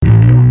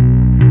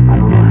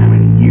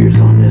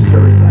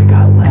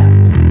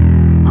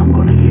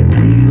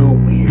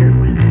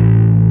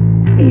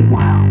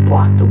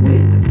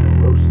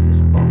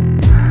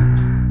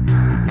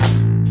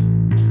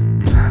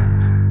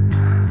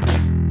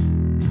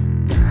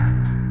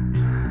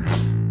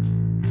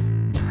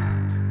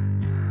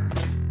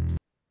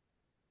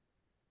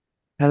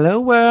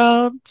Hello,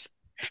 world.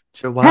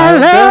 It's your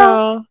wild Hello.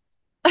 girl.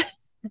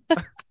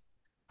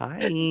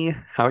 Hi.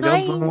 How y'all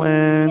Hi.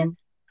 doing?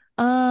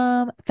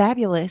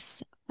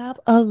 Fabulous.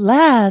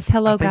 Alas. I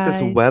Hello, think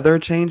this guys. weather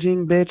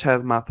changing bitch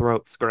has my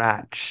throat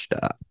scratched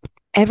up.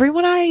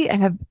 Everyone I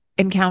have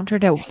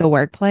encountered at the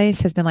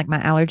workplace has been like, my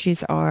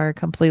allergies are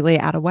completely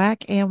out of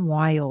whack and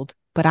wild.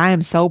 But I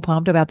am so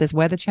pumped about this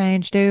weather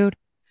change, dude.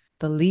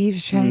 The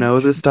leaves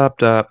Nose change. is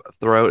stopped up.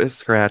 Throat is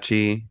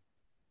scratchy.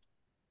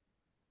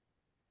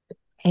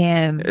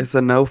 And It's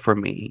a no for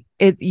me.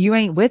 you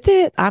ain't with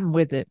it. I'm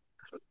with it.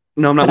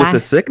 No, I'm not But with the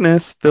I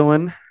sickness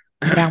feeling.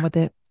 am down with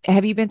it.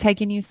 Have you been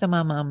taking you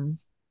some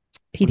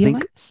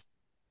Zinc. Pedialytes?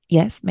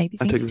 Yes, maybe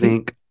I took Zincs too.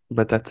 zinc,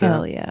 but that's it.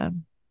 Hell yeah.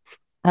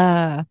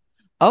 Uh,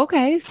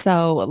 okay,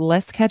 so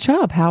let's catch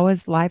up. How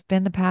has life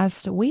been the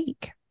past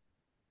week?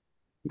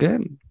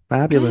 Good.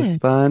 Fabulous.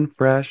 Good. Fun,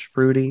 fresh,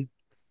 fruity,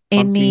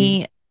 funky.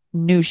 Any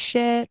new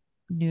shit,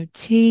 new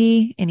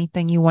tea,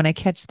 anything you want to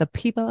catch the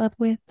people up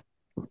with?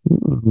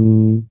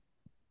 Mm-mm.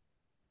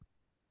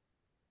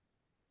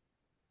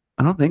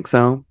 I don't think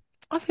so.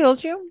 I feel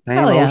you. Same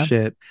Hell old yeah.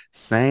 shit.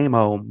 Same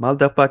old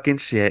motherfucking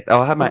shit.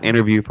 Oh, I have my Oh,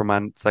 interview for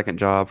my second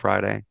job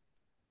Friday.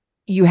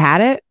 you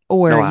had it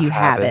or No, I you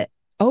have haven't. it?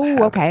 I Oh,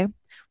 haven't. okay.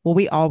 Well,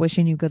 we all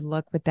wishing you good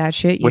luck with that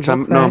shit. You Which look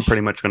I'm fresh.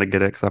 pretty much gonna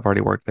get it because I've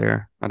already worked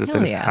there. They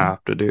Hell just yeah.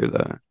 have to do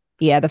the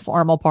Yeah, the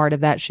formal part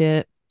of that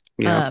shit.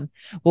 yeah, Um,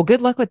 well,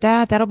 good luck with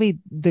that. That'll be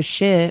the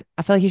shit.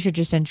 I feel like you should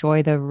just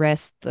enjoy the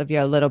rest of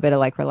your little bit of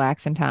like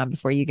relaxing time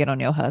before you get on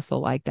your hustle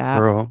like that.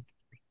 girl.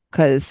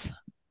 Cause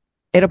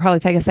it'll probably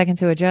take a second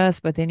to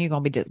adjust, but then you're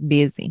gonna be just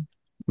busy.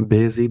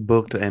 Busy,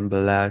 booked, and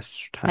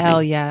blessed,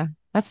 Hell honey. yeah.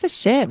 That's the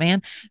shit,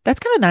 man. That's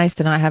kind of nice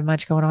to not have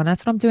much going on.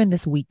 That's what I'm doing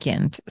this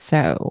weekend.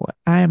 So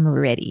I'm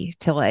ready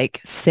to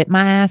like sit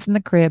my ass in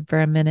the crib for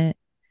a minute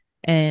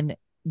and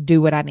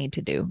do what I need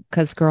to do.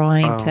 Cause girl, I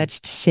ain't Oh,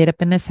 touched shit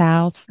up in this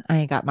house. I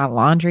ain't got my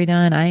laundry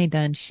done. I ain't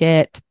done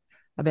shit.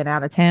 I've been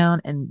out of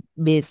town and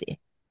busy.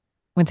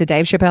 Went to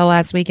Dave Chappelle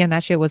last weekend.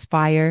 That shit was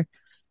fire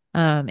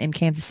in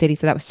Kansas City.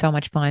 So that was so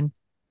much fun.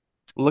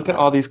 look at Uh,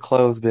 all these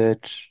clothes,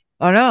 bitch.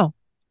 oh no,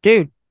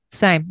 dude.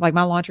 Same. Like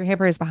my laundry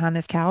hamper is behind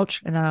this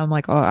couch and I'm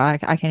like, oh, I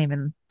can't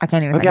even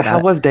think Okay, about how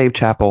it. was Dave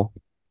Chappelle?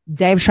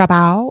 Dave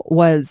Chappelle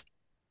was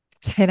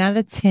 10 out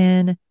of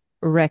 10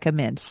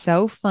 recommend.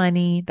 So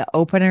funny. The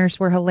openers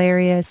were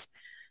hilarious.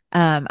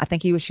 I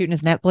think he was shooting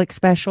his Netflix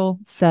special,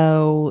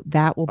 so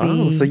that will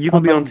Oh, so be you gonna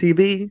on be on the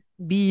TV?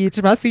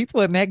 beach. My seats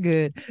wasn't that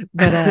good,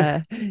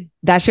 but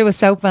that shit was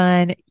so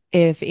fun.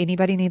 If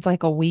anybody needs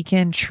like a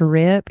weekend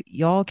trip,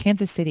 y'all,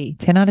 Kansas City,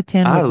 10 out of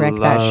 10 I would wreck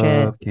that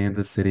shit. love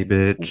Kansas City,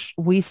 bitch.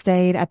 We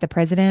stayed at the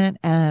President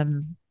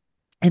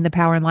in the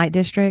Power and Light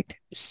District.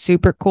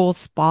 Super cool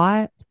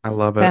spot. I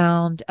love it.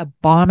 Found a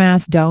bomb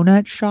ass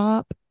donut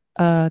shop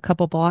a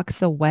couple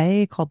blocks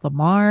away called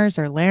Lamar's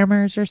or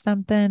Lammer's or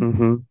something.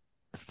 Hmm.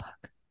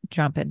 Fuck,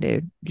 jumping,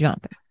 dude,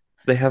 jumping.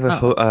 They have a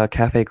Oh,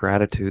 cafe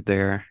gratitude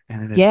there,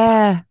 and it is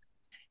yeah,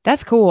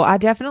 that's cool. I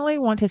definitely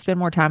want to spend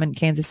more time in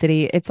Kansas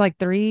City. It's like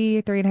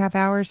 3.5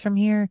 hours from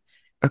here,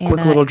 a and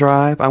quick little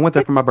drive. I went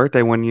there for my it's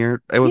birthday one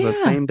year. It was a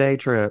yeah, same day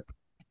trip.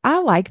 I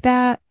like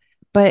that,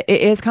 but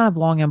it is kind of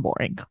long and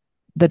boring,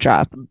 the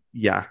drive.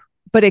 Yeah.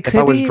 But it If I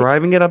could was be.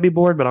 driving it, I'd be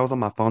bored, but I was on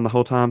my phone the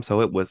whole time,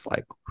 so it was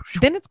like,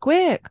 Then it's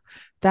quick.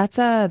 That's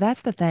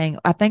the thing.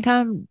 I think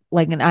I'm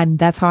like, and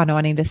that's how I know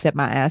I need to sit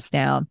my ass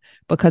down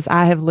because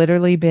I have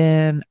literally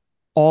been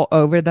all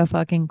over the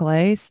fucking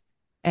place,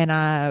 and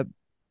I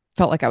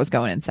felt like I was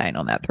going insane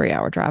on that 3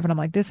 hour drive. And I'm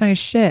like, this ain't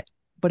shit.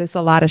 But it's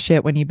a lot of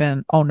shit when you've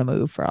been on the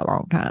move for a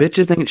long time.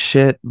 bitches ain't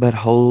shit but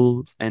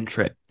hoes and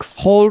tricks.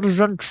 Holes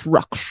and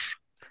trucks.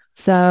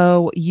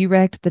 So you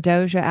wrecked the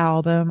Doja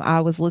album.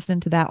 I was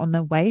listening to that on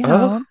the way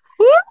Oh, home,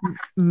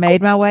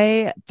 made my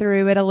way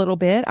through it a little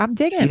bit. I'm she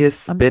digging. is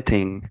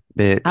spitting, I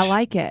bitch.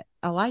 like it.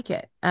 I like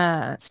it.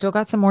 Still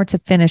got some more to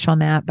finish on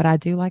that, but I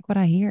do like what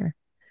I hear.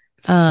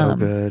 So Um,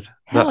 good.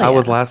 Hell I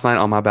was yeah. last night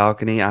on my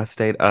balcony. I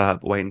stayed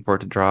up waiting for it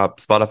to drop.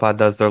 Spotify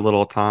does their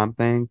little time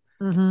thing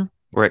Mm-hmm.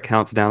 where it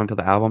counts down until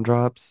the album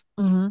drops.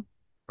 Mm-hmm.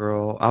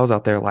 Girl, I was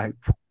out there like,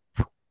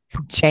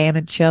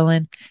 Jamming,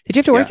 chilling. Did you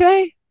have to work yeah,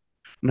 today?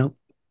 nope.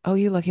 Oh,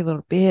 you lucky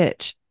little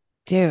bitch.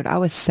 Dude, I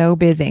was so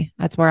busy.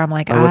 That's where I'm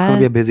like, Oh, it's gonna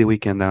be a busy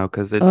weekend though,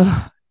 because it's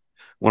ugh,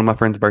 one of my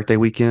friend's birthday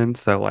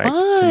weekends. So like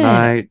fun.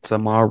 tonight,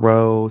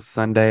 tomorrow,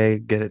 Sunday,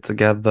 get it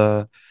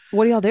together.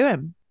 What are y'all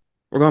doing?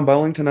 We're going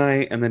bowling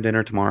tonight and then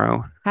dinner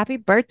tomorrow. Happy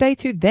birthday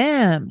to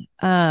them.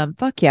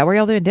 Fuck yeah. Where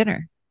y'all doing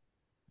dinner?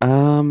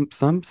 Some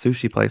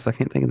sushi place. I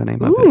can't think of the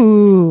name of it.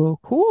 Ooh,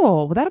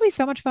 cool. Well, that'll be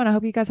so much fun. I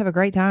hope you guys have a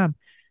great time.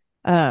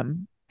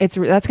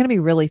 That's gonna be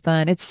really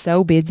fun. It's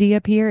so busy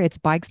up here. It's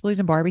Bikes, Blues,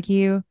 and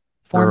Barbecue,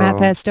 Format Girl.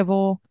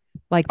 Festival.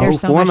 Like Oh, there's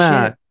so much shit.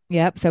 format.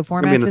 Yep. So We're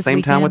gonna be in formats the this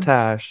same town with weekend.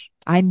 Tash.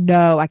 I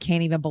know. I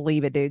can't even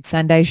believe it, dude.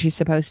 Sunday she's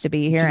supposed to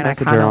be You here, should and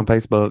message her on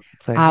Facebook.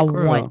 Say, I hey want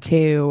girl.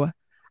 to.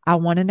 I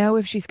want to know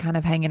if she's kind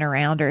of hanging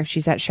around or if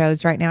she's at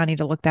shows right now. I need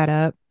to look that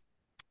up.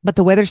 But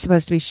the weather's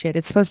supposed to be shit.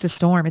 It's supposed to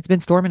storm. It's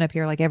been storming up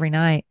here like every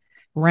night.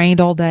 Rained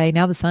all day.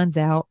 Now the sun's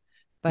out.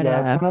 But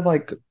Yeah, it's kind of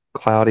like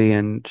cloudy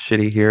and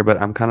shitty here,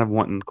 but I'm kind of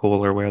wanting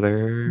cooler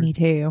weather. Me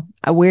too.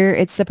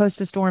 It's supposed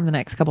to storm the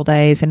next couple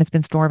days, and it's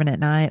been storming at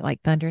night,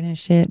 like thundering and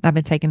shit. I've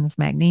been taking this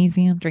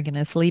magnesium, drinking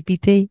a sleepy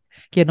tea,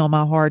 getting on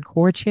my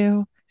hardcore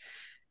chill,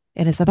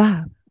 and it's a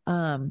vibe.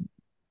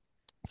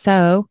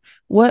 So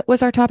what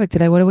was our topic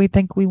today? What do we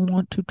think we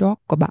want to talk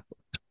about?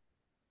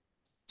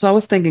 So I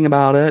was thinking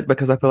about it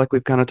because I feel like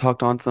we've kind of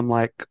talked on some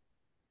like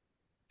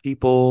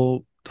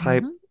people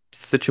type Hmm.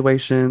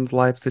 situations,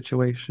 life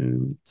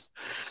situations.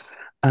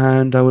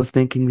 And I was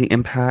thinking the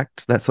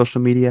impact that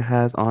social media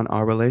has on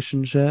our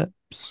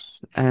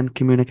relationships and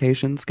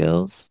communication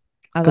skills,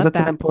 I because love it's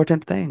an that.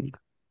 important thing.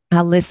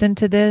 I listened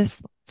to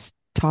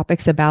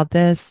topics about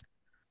this.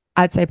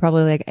 I'd say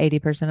probably like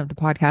 80% of the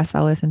podcasts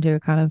I listen to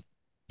kind of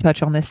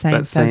touch on this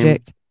same That same.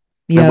 subject.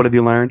 And what Yep. have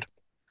you learned?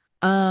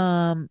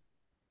 Um,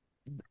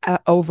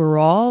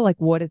 Overall, like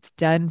what it's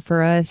done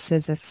for us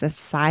as a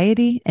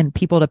society and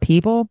people to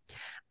people,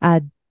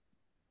 I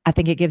I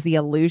think it gives the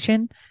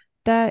illusion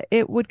that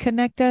it would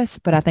connect us,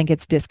 but I think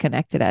it's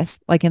disconnected us.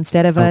 Like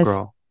instead of Oh, us,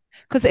 girl.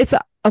 because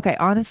okay,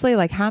 honestly,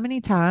 like how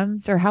many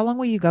times or how long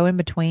will you go in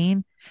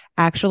between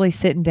actually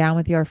sitting down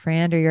with your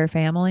friend or your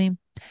family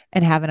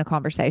and having a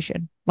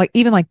conversation? Like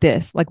even like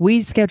this, like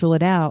we schedule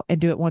it out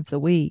and do it once a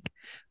week,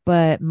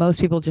 but most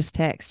people just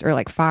text or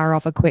like fire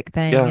off a quick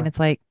thing. And Yeah. it's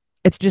like,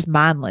 it's just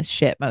mindless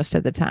shit most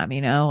of the time,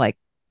 like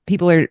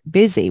people are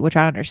busy, which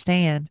I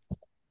understand.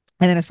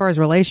 And then as far as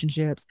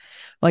relationships,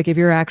 like if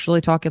you're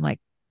actually talking like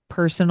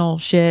personal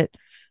shit,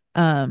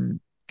 um,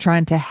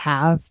 trying to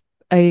have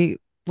a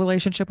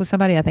relationship with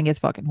somebody, I think it's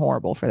fucking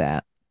horrible for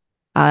that.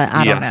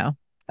 I don't Yeah. know.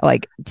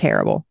 Like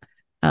terrible.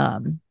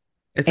 Um,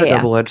 It's a yeah.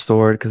 double-edged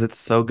sword because it's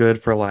so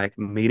good for like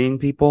meeting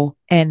people,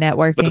 And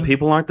but the networking.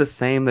 people aren't the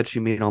same that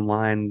you meet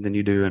online than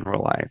you do in real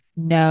life.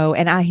 No.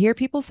 And I hear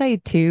people say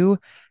too,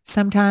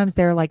 sometimes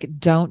they're like,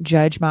 don't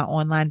judge my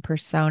online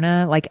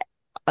persona. Like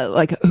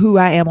who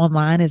I am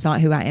online is not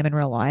who I am in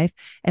real life.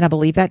 And I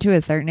believe that to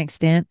a certain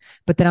extent.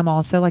 But then I'm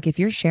also like, if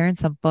you're sharing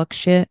some fuck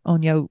shit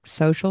on your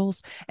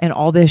socials and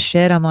all this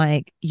shit, I'm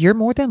like, you're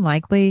more than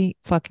likely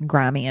fucking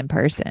grimy in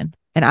person.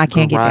 And I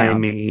can't get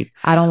down. Grimy.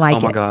 I don't Oh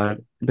like my it.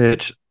 God,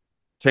 bitch.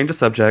 Change the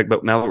subject,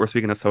 but now that we're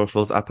speaking of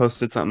socials, I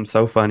posted something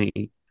so funny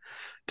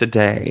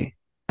today,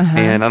 Uh-huh.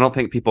 and I don't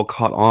think people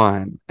caught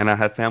on. And I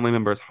had family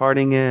members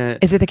hearting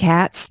it. Is it the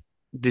cats?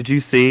 Did you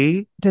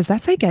see? Does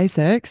that say gay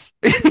sex?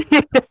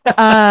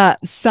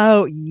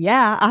 So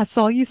yeah, I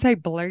saw you say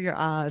blur your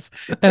eyes,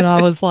 and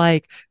I was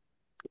like,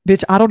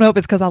 bitch, I don't know if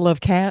it's because I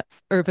love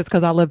cats or if it's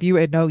because I love you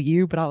and know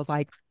you, but I was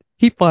like,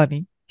 he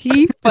funny.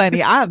 He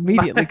funny. I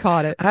immediately I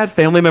caught it. had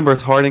family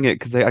members hearting it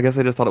because I guess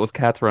they just thought it was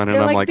cats running.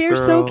 They're And I'm like, like, they're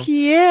so girl,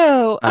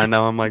 cute. I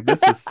know. I'm like,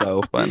 this is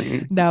so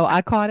funny. No,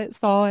 I caught it,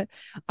 saw it.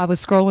 I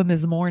was scrolling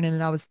this morning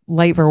and I was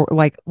late for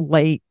like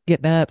late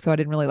getting up, so I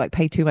didn't really like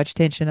pay too much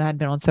attention. I hadn't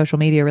been on social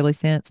media really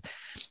since,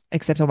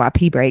 except on my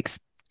pee breaks.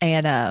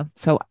 And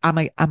so I'm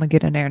gonna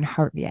get in there and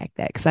heart react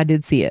that because I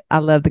did see it. I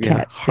love the Yeah,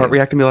 cats heart too.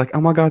 react and be like,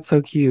 oh my God,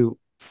 so cute.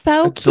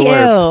 So cute.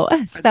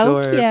 Adorbs. So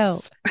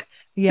cute. Adorbs.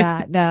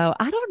 Yeah, no,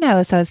 I don't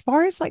know. So as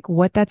far as like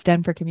what that's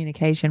done for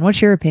communication,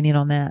 what's your opinion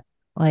on that?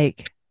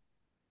 Like,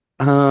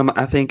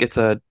 I think it's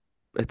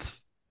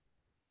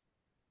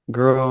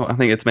girl, I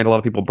think it's made a lot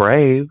of people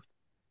brave,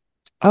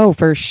 oh,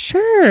 for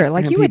sure.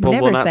 Like and you would people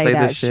will never not say say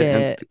this that shit.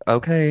 And shit.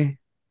 okay,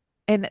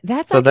 And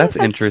that's, so I that's guess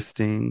that's,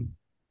 interesting.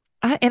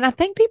 and I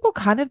think people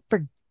kind of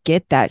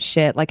forget that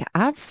shit. Like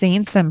I've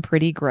seen some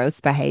pretty gross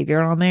behavior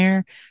on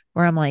there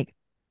where I'm like,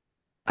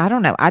 I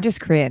don't know. I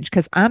just cringe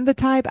because I'm the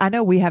type, I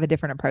know we have a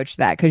different approach to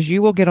that because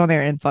you will get on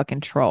there and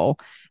fucking troll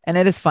and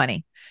it is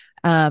funny.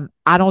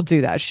 I don't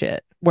do that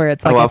shit where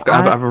it's Oh, like if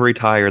I've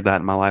retired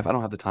that in my life. I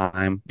don't have the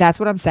time. that's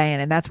what I'm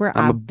saying. And that's where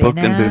I'm a I've been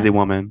booked and busy at.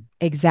 woman.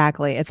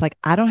 Exactly. It's like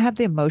I don't have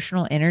the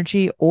emotional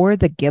energy or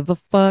the give a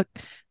fuck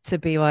to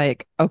be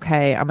like,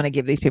 okay, I'm going to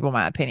give these people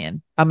my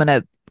opinion. I'm going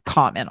to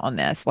comment on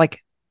this.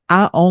 Like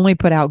I only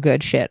put out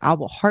good shit. I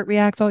will heart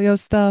react all your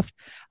stuff.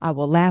 I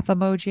will laugh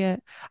emoji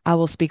it. I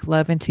will speak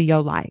love into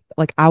your life.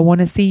 Like I want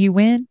to see you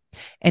win.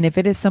 And if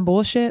it is some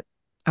bullshit,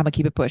 I'm gonna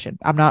keep it pushing.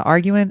 I'm not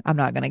arguing. I'm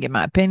not gonna give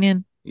my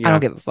opinion. I don't Yeah.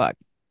 give a fuck.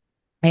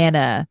 And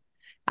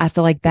I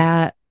feel like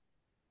that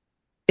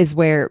is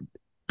where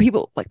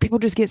people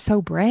just get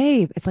so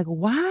brave. It's like,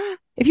 why?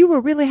 If you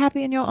were really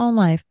happy in your own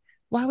life,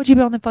 why would you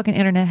be on the fucking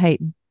internet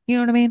hating? You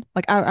know what I mean?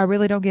 Like I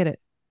really don't get it.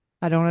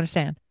 I don't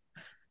understand.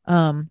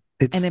 Um,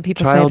 and It's then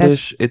people say that's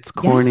childish, it's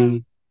yeah,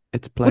 corny,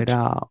 it's played which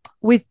out.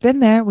 we've been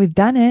there, we've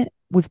done it,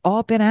 we've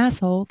all been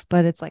assholes,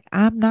 but it's like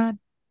I'm not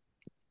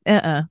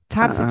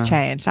times have Uh-uh.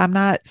 changed. I'm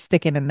not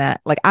sticking in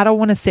that. Like I don't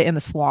want to sit in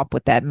the swamp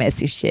with that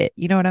messy shit.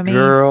 You know what I mean?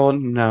 Girl,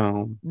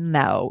 no.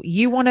 No.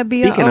 You want to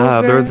be an Speaking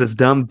of, there was ogre? this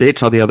dumb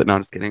bitch on the other. No,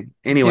 I'm just kidding.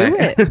 Anyway, Do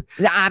it.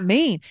 I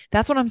mean,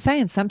 that's what I'm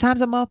saying.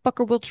 Sometimes a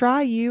motherfucker will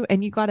try you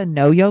and you got to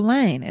know your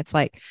lane. It's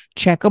like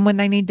check them when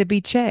they need to be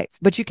checked,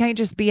 but you can't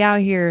just be out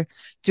here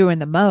doing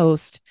the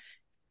most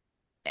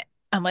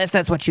unless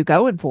that's what you're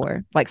going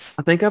for. Like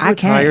I think I've I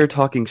can't. retired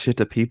talking shit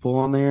to people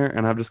on there,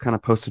 and I've just kind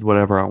of posted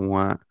whatever I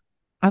want,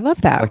 I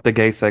love that. like the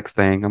gay sex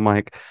thing. I'm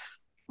like,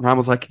 Ron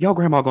was like, yo,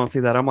 grandma gonna see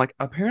that. I'm like,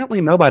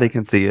 apparently nobody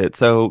can see it,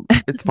 so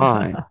it's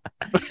fine.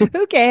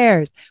 Who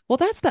cares? Well,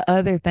 that's the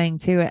other thing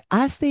too.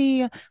 I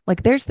see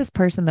like there's this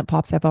person that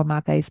pops up on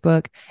my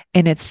Facebook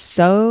and it's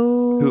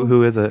Who so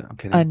who is it? I'm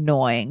kidding.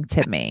 annoying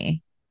to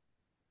me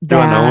Do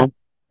I know that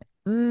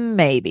him?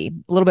 maybe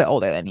a little bit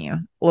older than you,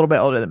 a little bit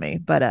older than me,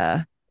 but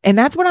and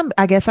that's what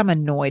I guess I'm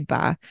annoyed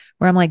by,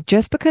 where I'm like,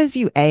 just because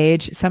you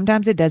age,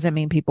 sometimes it doesn't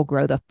mean people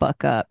grow the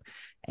fuck up.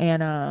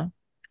 And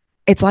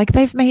it's like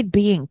they've made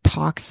being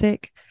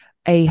toxic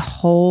a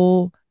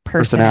whole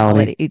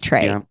Personality. personality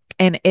trait. Yeah.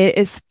 And it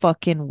is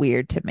fucking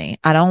weird to me.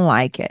 I don't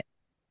like it.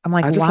 I'm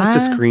like, I just like to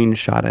why,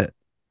 screenshot it.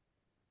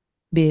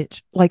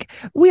 bitch? Like,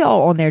 we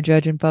all on there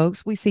judging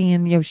folks. We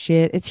seeing your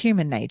shit. It's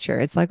human nature.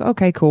 It's like,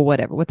 okay, cool,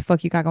 whatever. What the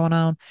fuck you got going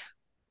on?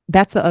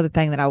 That's the other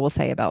thing that I will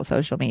say about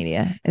social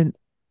media. And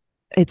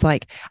it's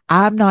like,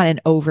 I'm not an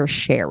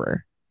oversharer.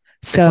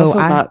 It's So also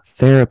not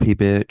therapy,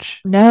 bitch.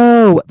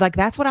 no, like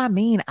that's what I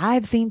mean.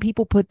 I've seen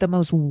people put the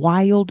most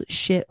wild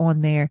shit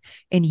on there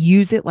and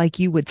use it like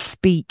you would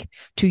speak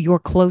to your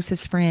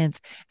closest friends.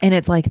 And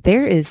it's like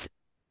there is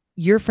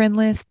your friend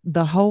list,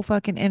 the whole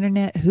fucking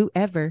internet,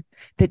 whoever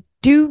that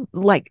do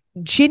like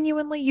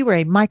genuinely you are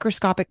a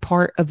microscopic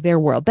part of their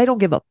world. They don't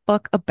give a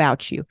fuck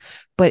about you.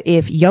 But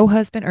if your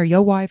husband or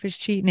your wife is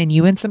cheating and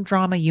you in some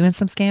drama, you in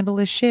some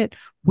scandalous shit,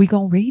 we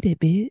gonna read it,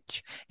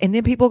 bitch. And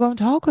then people gonna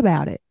talk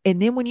about it.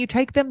 And then when you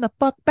take them the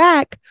fuck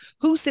back,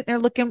 who's sitting there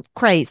looking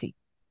crazy?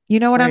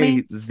 You know what I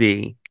mean?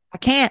 Crazy. I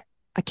can't.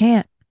 I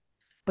can't.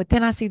 But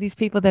then I see these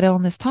people that are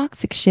on this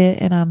toxic shit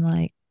and I'm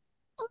like,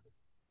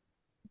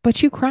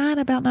 but you crying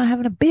about not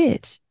having a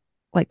bitch.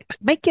 Like,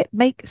 make it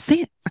make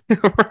sense.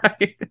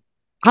 Right.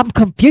 I'm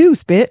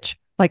confused, bitch.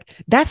 Like,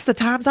 that's the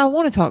times I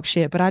want to talk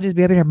shit, but I just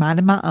be over here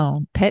minding my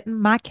own, petting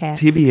my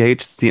cats.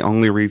 TBH is the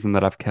only reason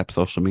that I've kept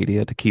social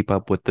media to keep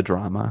up with the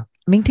drama.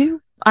 Me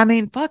too. I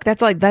mean, fuck,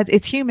 that's like that.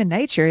 It's human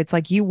nature. It's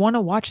like you want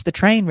to watch the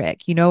train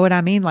wreck. You know what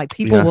I mean? Like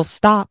people Yeah. will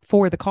stop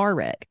for the car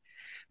wreck.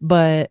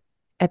 But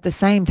at the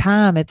same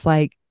time, it's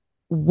like,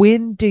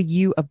 when do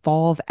you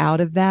evolve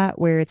out of that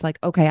where it's like,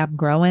 okay, I'm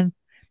growing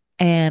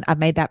and I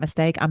made that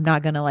mistake. I'm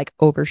not going to like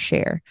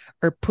overshare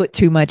or put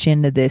too much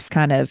into this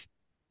kind of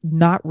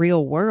not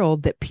real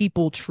world that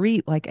people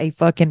treat like a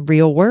fucking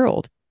real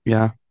world.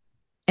 Yeah.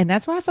 And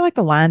that's why I feel like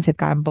the lines have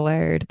gotten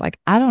blurred. Like,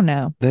 I don't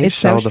know. They It's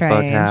so show the fuck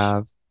strange.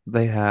 have.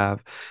 They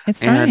have.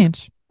 It's And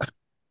strange.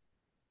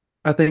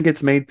 I think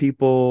it's made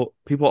people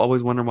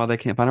always wonder why they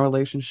can't find a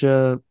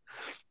relationship.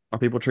 Are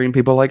people treating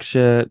people like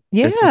shit?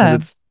 It's because Yeah.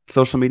 it's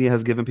social media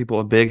has given people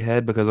a big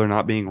head because they're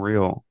not being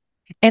real.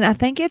 And I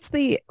think it's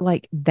the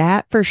like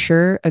that for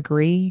sure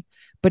agree,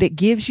 but it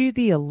gives you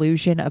the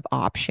illusion of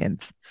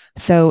options.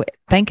 So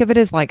think of it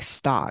as like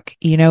stock.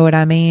 You know what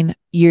I mean?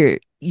 You're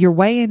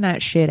weighing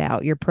that shit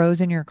out, your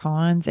pros and your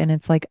cons, and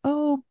it's like,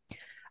 oh,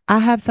 I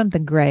have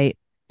something great.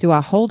 Do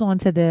I hold on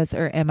to this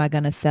or am I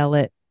going to sell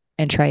it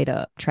and trade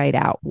up, trade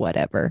out,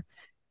 whatever?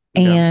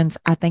 Yeah. And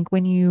I think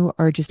when you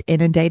are just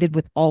inundated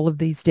with all of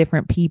these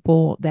different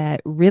people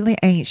that really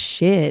ain't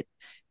shit,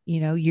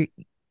 you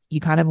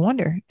kind of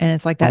wonder. And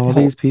it's like that All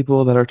whole these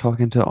people that are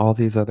talking to all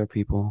these other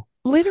people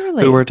who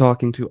literally are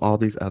talking to all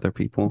these other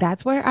people.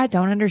 that's where I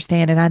don't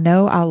understand. And I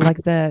know I like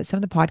some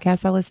of the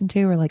podcasts I listen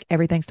to are like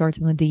everything starts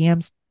in the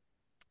DMs.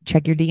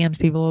 Check your DMs,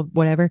 people,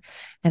 whatever.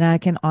 And I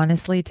can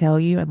honestly tell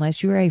you,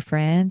 unless you are a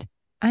friend,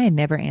 I ain't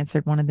never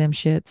answered one of them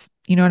shits.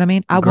 You know what I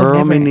mean? I will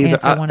Girl, me never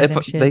neither. answer one of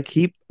If them they shits.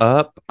 keep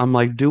up, I'm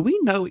like, do we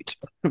know each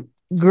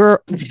Girl,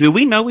 do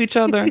we know each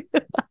other?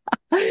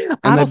 I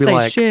And don't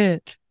say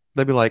shit.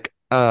 they'd be like,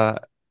 I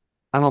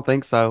don't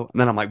think so. And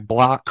then I'm like,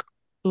 block.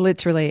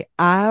 Literally,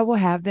 I will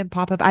have them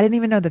pop up. I didn't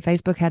even know that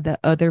Facebook had the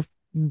other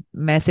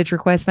message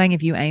request thing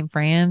if you aim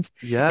friends.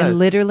 And Yes.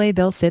 literally,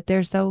 they'll sit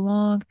there so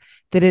long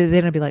that then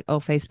it'll be like, oh,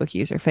 Facebook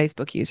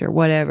user,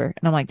 whatever.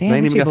 And I'm like, They damn,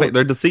 ain't these even got people,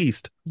 they're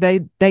deceased. they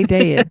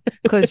dead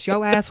because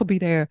your ass will be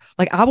there.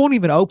 Like I won't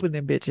even open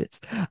them bitches.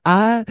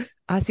 I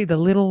see the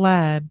little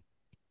line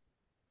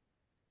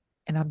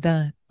and I'm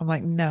done. I'm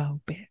like, no,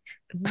 bitch,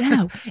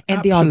 no.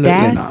 And the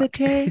Absolutely not.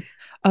 audacity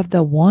of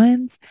the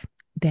ones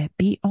that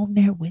be on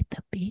there with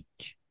the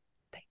bitch,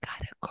 they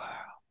got a girl.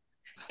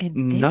 And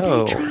then they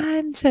No.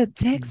 trying to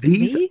text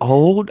These me.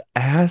 old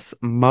ass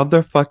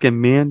motherfucking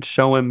men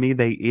showing me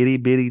they itty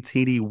bitty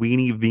teeny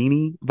weeny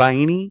veeny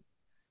viny.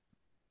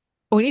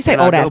 When you say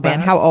And I old go ass man,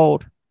 back, how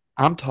old?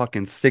 I'm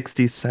talking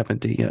 60,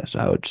 70 years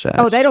old,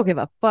 Oh, they Chad. don't give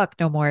a fuck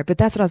no more. But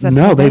that's what I was about to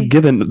say. No,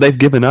 they've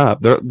given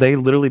up. They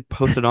literally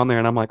posted on there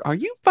and I'm like, are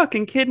you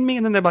fucking kidding me?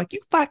 And then they're like, you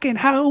fucking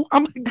hoe.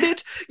 I'm like,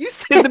 bitch, you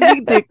sending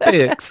me dick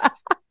pics.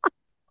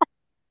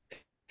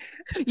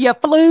 You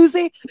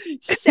floozy.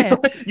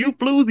 Shit. You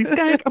floozy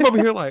skank. I'm over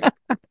here like,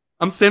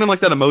 I'm standing like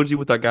that emoji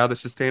with that guy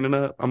that's just standing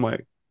up. I'm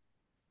like,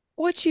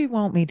 What you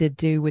want me to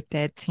do with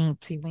that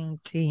teensy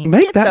weensy?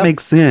 make Get that the. make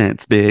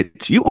sense,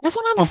 bitch. You That's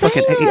what I'm on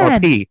fucking saying.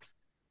 AARP.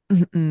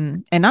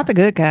 Mm-mm. And not the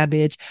good kind,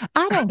 bitch.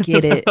 I don't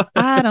get it.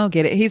 I don't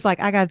get it. He's like,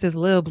 I got this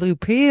little blue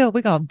pill.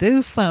 We're gonna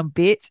do some,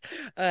 bitch.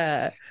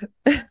 Uh,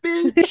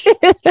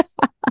 Bitch.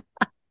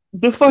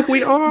 The fuck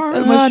we are,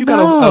 unless you got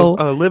No.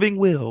 a living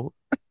will,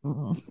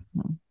 Mhm.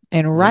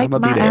 And then I'm write gonna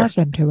be my there. ass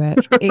into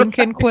it. Ink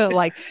and quill,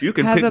 like You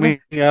can have pick them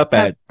me up have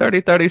at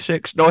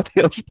 3036 North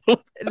Hills.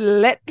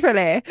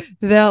 literally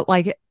they'll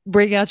like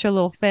bring out your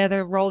little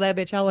feather, roll that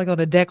bitch out like on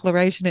a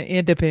Declaration of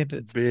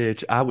Independence.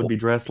 Bitch, I would be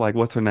dressed like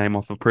what's her name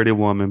off of Pretty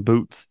Woman,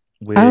 boots,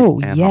 wig, Oh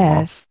and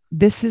all. yes.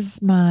 This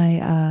is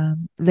my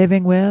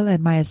living will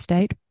and my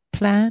estate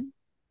plan.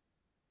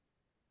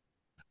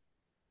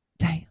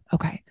 Dang.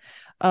 Okay.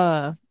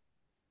 Uh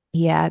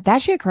yeah,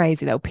 that shit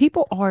crazy though.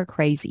 People are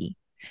crazy.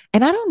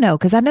 And I don't know,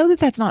 because I know that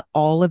that's not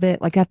all of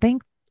it. Like I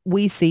think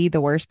we see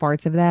the worst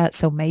parts of that.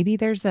 So maybe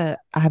I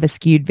have a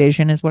skewed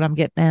vision is what I'm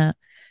getting at.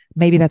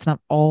 Maybe that's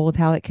not all of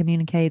how it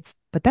communicates,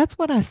 but that's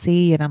what I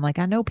see. And I'm like,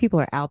 I know people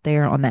are out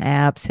there on the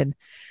apps and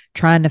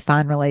trying to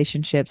find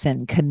relationships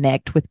and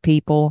connect with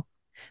people.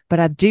 But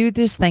I do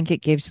just think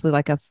it gives you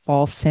like a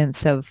false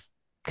sense of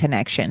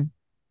connection.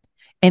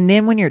 And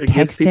then when you're It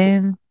gives people,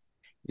 texting,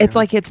 it's yeah.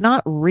 like it's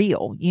not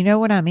real. You know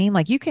what I mean?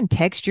 Like you can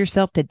text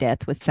yourself to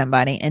death with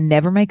somebody and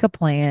never make a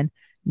plan,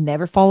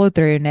 never follow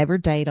through, never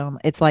date them.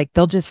 It's like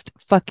they'll just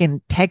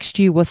fucking text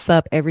you what's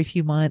up every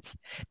few months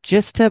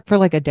just to for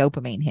like a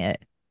dopamine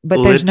hit.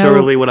 But there's no,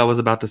 Literally what I was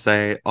about to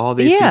say. All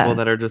these people yeah,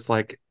 that are just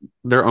like,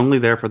 they're only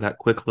there for that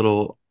quick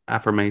little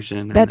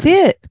affirmation, and that's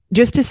then it.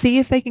 Just to see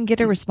if they can get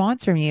a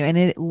response from you. And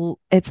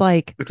it's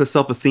like it's a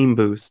self-esteem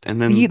boost,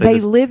 and then they they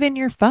just live in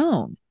your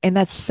phone. And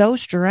that's so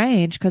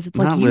strange because it's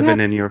like not you living have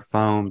in your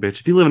phone, bitch.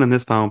 If you living in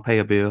this phone, pay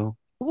a bill.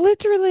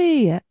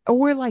 literally,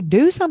 or like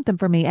do something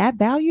for me, add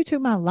value to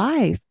my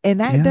life. And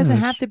that doesn't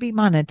have Yes. to be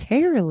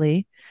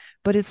monetarily,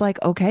 but it's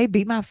like, okay,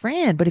 be my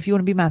friend. But if you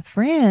want to be my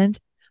friend,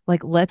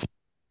 like let's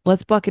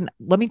fucking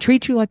let me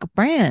treat you like a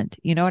friend.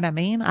 You know what I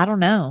mean? I don't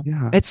know.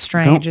 Yeah. It's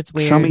strange. Don't It's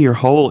show me weird. your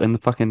hole in the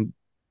fucking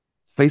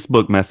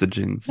Facebook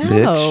messagings,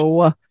 bitch.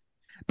 No.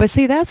 But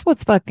see, that's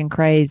what's fucking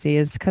crazy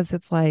is because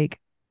it's like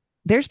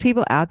there's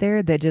people out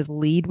there that just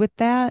lead with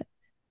that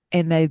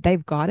and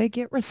they've got to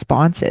get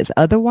responses.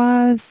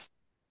 Otherwise,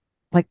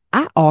 like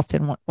I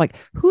often want like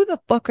who the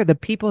fuck are the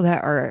people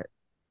that are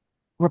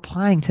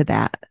replying to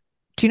that?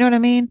 Do you know what I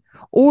mean?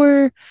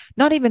 Or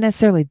not even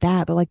necessarily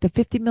that, but like the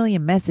 50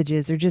 million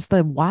messages or just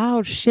the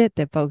wild shit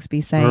that folks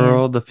be saying.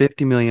 Girl, the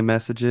 50 million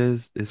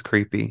messages is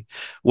creepy.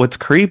 What's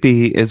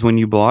creepy is when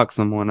you block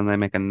someone and they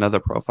make another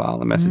profile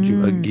and message you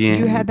You had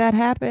again that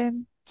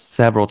happen?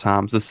 several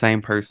times, the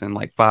same person,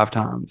 like 5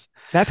 times.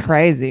 That's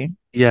crazy.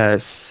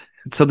 Yes.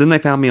 So then they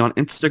found me on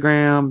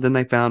Instagram, then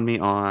they found me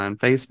on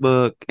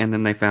Facebook, and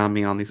then they found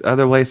me on these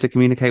other ways to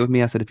communicate with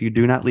me. I said, if you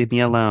do not leave me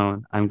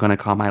alone, I'm going to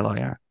call my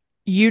lawyer.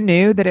 You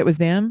knew that it was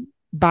them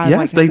by like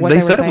Yes, what they they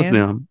were said it was saying?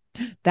 them.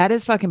 That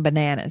is fucking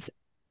bananas.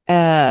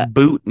 Uh,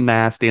 Boot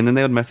nasty. And then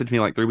they would message me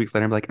like 3 weeks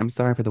later and be like, I'm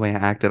sorry for the way I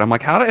acted. I'm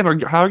like, how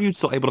are you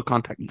still able to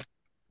contact me?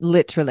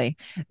 literally.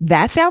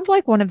 That sounds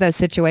like one of those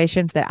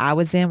situations that I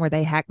was in where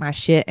they hacked my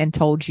shit and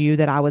told you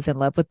that I was in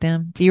love with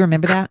them. Do you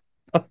remember that?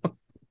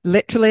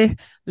 Literally,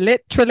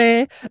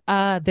 literally.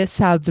 This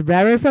sounds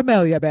very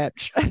familiar,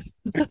 bitch.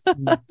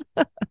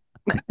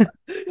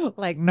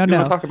 Like, no, You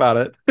want to no, talk about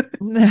it?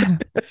 no,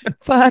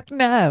 fuck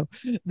no.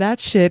 That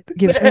shit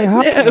gives me No,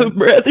 heartburn.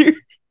 brother.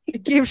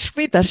 It gives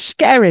me the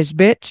scaries,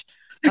 bitch.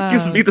 It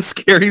gives me Um, the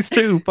scariest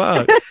too.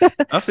 Fuck.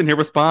 I was sitting here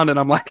responding.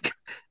 I'm like,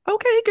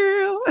 okay,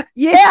 girl.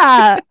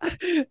 yeah,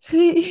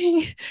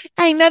 he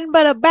ain't nothing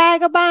but a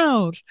bag of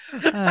bones.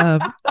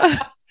 Um,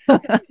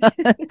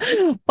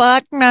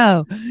 fuck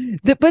no.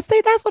 But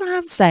see, that's what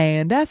I'm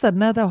saying. That's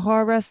another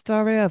horror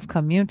story of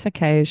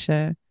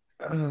communication.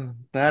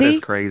 That is See,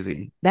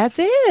 crazy. that's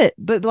it.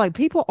 But like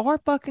people are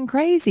fucking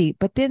crazy.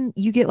 But then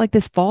you get like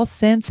this false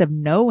sense of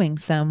knowing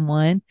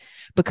someone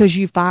because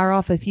you fire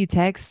off a few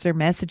texts or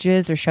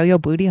messages or show your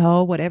booty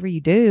hole, whatever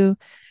you do.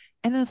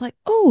 And then it's like,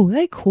 oh,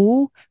 they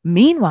cool.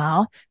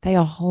 Meanwhile, they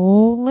a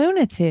whole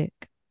lunatic.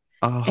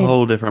 A And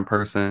whole different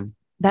person.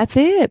 that's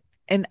it.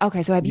 And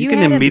okay, so have You you can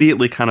had a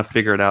immediately kind of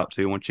figure it out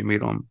too once you meet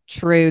them.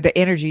 true, the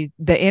energy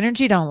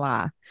don't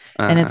lie.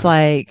 And it's Uh,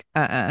 like,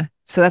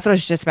 So that's what I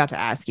was just about to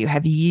ask you.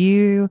 Have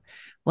you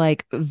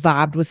like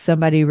vibed with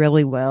somebody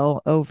really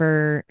well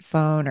over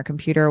phone or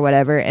computer or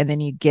whatever, and then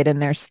you get in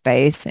their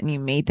space and you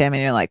meet them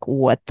and you're like,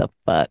 what the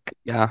fuck?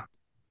 yeah,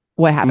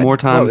 What more happened? What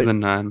times would than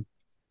none.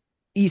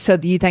 so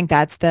do you think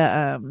that's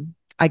the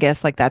I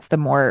guess like that's the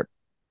more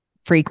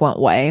frequent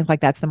way?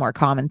 Like that's the more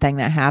common thing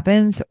that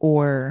happens,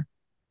 or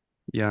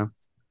Yeah.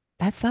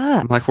 that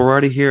I'm like, sucks. we're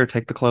already here.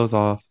 Take the clothes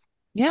off.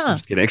 I'm Yeah.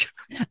 just kidding.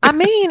 I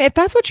mean, if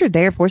that's what you're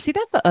there for, see,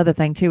 that's the other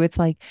thing too. It's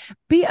like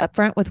be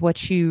upfront with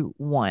what you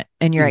want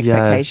and your Yes.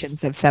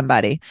 expectations of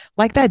somebody.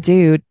 Like that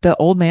dude, the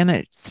old man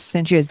that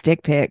sent you his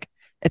dick pic.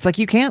 It's like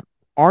you can't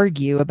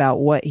argue about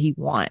what he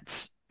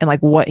wants and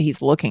like what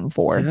he's looking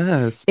for.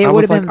 Yes. It I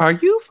would have was like, been, are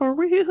you for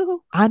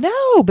real? I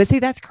know, but see,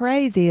 that's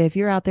crazy. If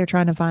you're out there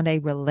trying to find a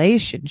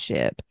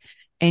relationship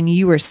and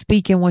you are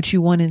speaking what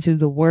you want into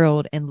the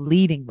world and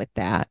leading with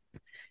that,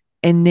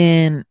 and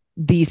then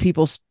these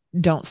people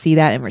don't see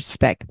that and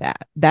respect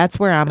that. That's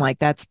where I'm Yeah. like,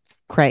 that's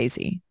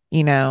crazy,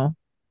 you know?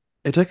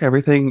 It took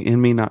everything in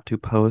me not to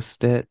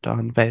post it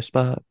on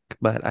Facebook,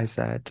 but I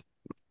said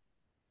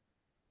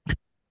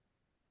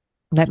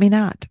Let me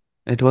not.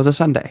 it was a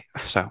Sunday.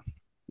 So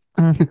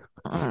Mm,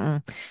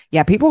 mm.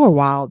 Yeah, people were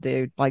wild,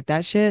 dude. Like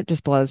that shit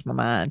just blows my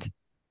mind.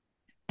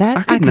 That I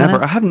I could kind never,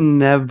 of I have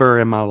never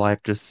in my life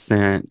just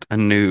sent a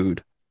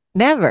nude.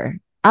 never.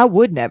 I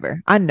would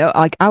never. I know,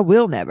 like I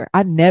will never.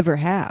 I never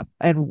have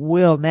and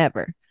will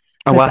never.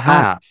 Oh, Because I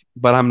have,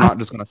 but I'm I not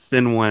just gonna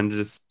send one to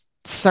just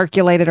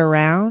circulated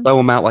around. throw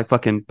them out like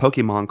fucking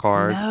Pokemon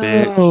cards,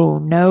 bitch. No,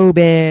 no,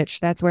 bitch.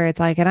 That's where it's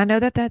like, and I know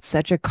that that's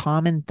such a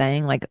common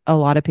thing. Like a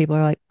lot of people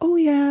are like, oh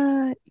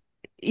yeah,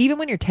 even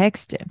when you're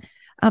texting,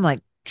 I'm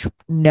like,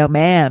 no,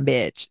 ma'am,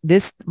 bitch.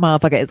 This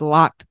motherfucker is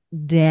locked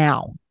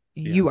down.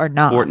 Yeah. You are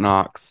Fort not.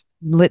 Knox.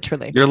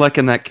 Literally. You're like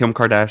in that Kim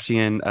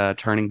Kardashian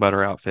churning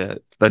butter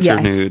outfit. That's your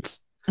Yes. nudes.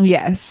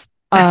 Yes.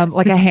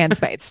 Like a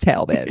Handmaid's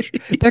Tale,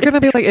 bitch. They're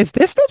gonna be like, is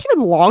this bitch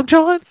in long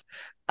johns?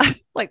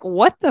 Like,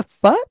 what the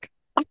fuck?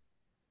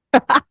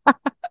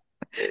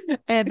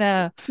 And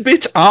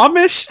Bitch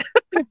Amish.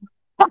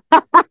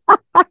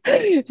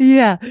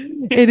 yeah.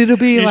 And it'll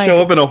be You show like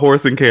up in a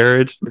horse and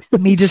carriage.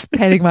 me just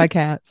petting my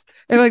cats.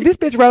 They're like, this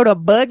bitch rode a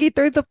buggy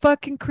through the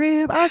fucking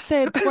crib. I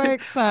said,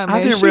 twerk some, I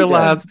and didn't she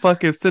realize done.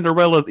 fucking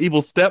Cinderella's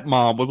evil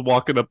stepmom was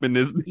walking up in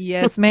this.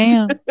 Yes,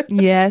 ma'am.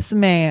 Yes,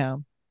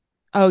 ma'am.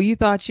 Oh, you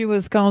thought you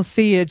was gonna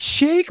see a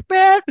cheek,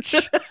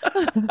 bitch?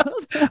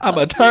 I'm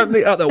gonna turn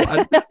the other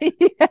one.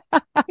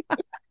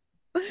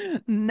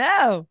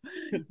 No,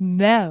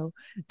 no,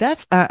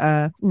 that's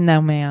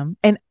no, ma'am.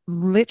 And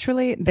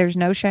literally, there's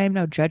no shame,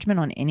 no judgment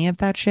on any of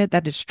that shit.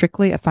 That is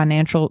strictly a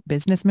financial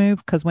business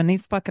move. Because when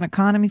these fucking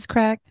economies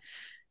crack,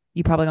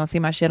 you probably gonna see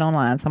my shit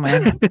online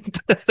somewhere.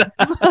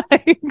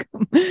 Like,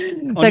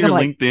 On like I'm your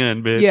like,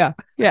 LinkedIn, bitch. yeah,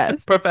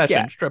 yes, yeah,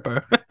 Profession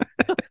stripper.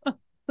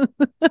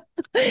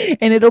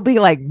 and it'll be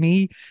like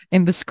me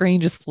in the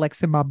screen just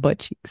flexing my butt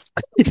cheeks.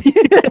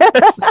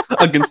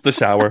 Against the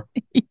shower.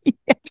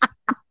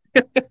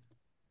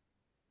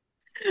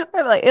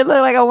 I'm like, it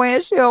looked like a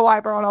windshield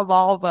wiper on a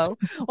Volvo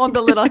on the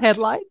little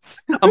headlights.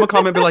 I'm gonna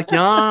comment be like,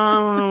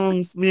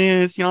 yes,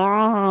 bitch,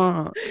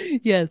 yes.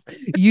 Yes.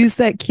 Use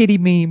that kitty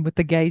meme with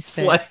the gay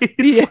sex. Slay,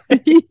 Yeah.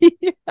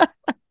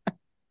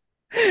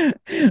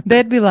 slay.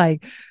 They'd be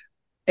like,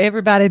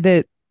 everybody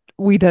that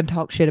we done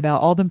talk shit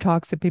about, all them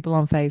toxic people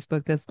on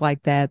Facebook that's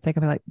like that, they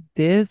can be like,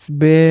 this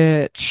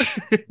bitch.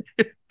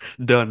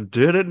 Done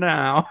did it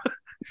now.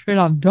 Shit,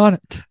 I'm done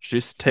it.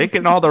 She's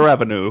taking all the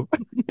revenue,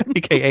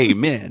 aka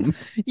men.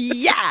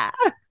 Yeah.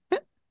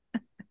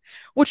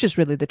 Which is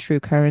really the true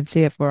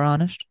currency, if we're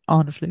honest.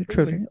 Honestly,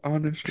 truly. Really,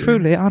 honestly.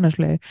 Truly,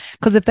 honestly.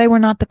 Because if they were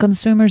not the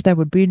consumers, there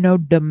would be no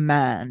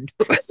demand.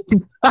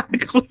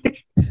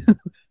 Exactly.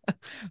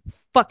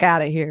 Fuck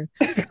out of here.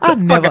 I Fuck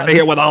never out of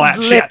here with all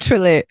that shit.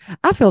 literally.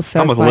 I feel so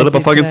I'm gonna lit up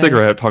a spicy fucking today.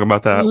 cigarette talking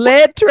about that.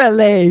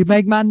 Literally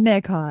make my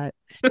neck hot.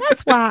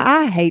 That's why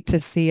I hate to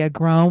see a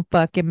grown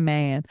fucking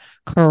man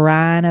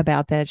crying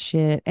about that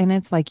shit. And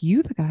it's like,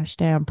 you the gosh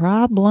damn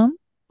problem.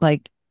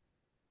 Like,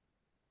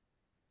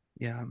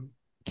 Yeah,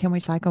 can we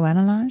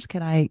psychoanalyze?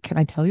 Can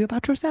I tell you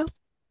about yourself?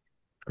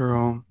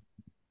 girl,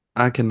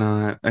 I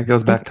cannot. It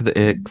goes back to the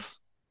icks,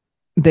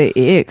 The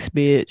icks,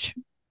 bitch.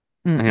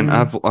 and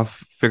Mm-mm. I've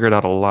figured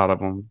out a lot of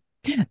them.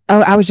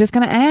 Oh, I was just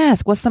gonna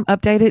ask, what's some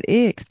updated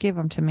icks? Give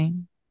them to me.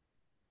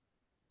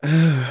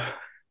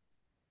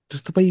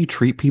 Just the way you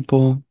treat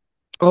people,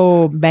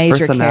 Oh,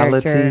 major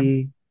character.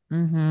 personality.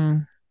 Mm-hmm.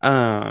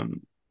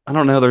 I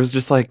don't know. There's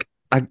just like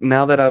I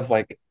now that I've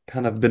like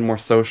kind of been more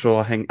social.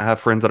 I have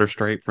friends that are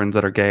straight, friends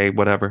that are gay,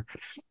 whatever.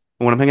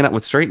 And when I'm hanging out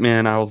with straight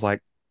men, I was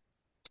like,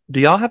 "Do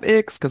y'all have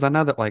icks?" Because I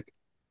know that like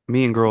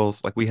me and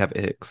girls like we have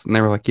icks, and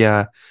they were like,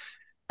 "Yeah."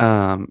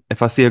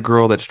 If I see a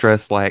girl that's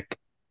dressed like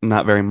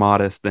not very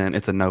modest, then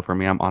it's a no for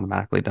me. I'm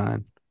automatically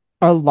done.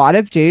 A lot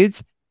of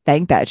dudes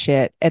think that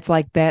shit. It's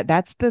like that.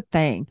 That's the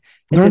thing.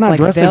 Is They're it's not like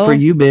dressing for they'll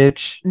you,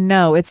 bitch.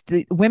 no, it's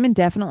the women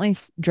definitely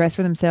dress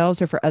for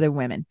themselves or for other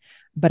women.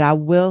 But I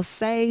will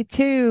say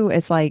too,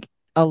 it's like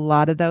a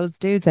lot of those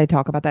dudes, they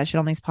talk about that shit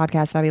on these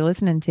podcasts I be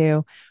listening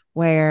to,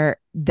 where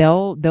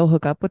they'll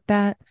hook up with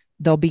that.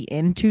 They'll be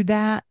into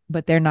that,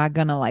 but they're not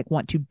gonna like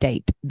want to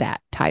date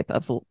that type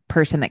of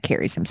person that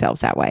carries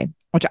themselves that way,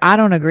 which I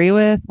don't agree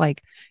with.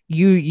 Like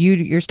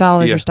your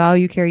style is your Yeah, style.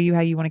 You carry you how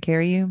you want to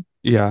carry you.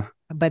 yeah.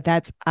 But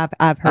that's I've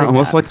I heard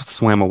almost that. like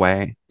swam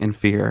away in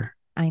fear.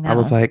 I I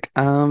was know. like,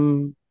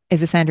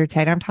 Is it Sandra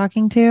Tate I'm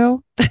talking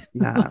to?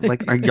 nah,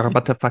 like, are you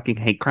about to fucking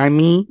hate crime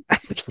me?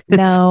 It's,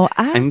 No,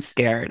 I I'm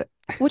scared.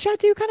 which I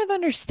do kind of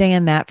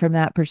understand that from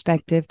that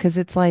perspective because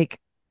it's like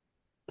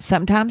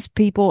sometimes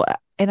people,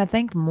 and I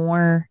think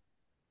more,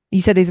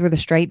 you said these were the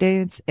straight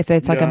dudes, if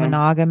it's like a Yeah.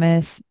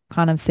 monogamous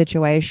kind of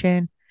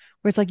situation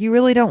where it's like you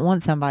really don't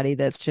want somebody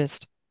that's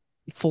just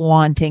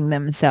flaunting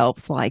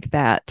themselves like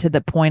that to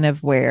the point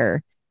of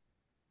where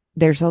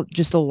there's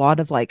just a lot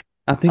of like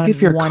I think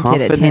if you're unwanted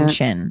confident,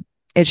 attention.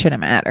 It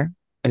shouldn't matter.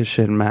 it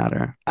shouldn't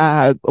matter.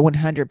 I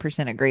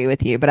 100% agree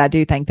with you, but I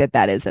do think that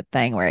that is a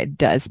thing where it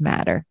does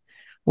matter,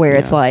 where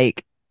it's Yeah.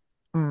 like,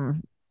 mm,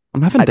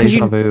 I'm having because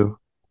deja you vu.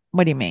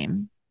 What do you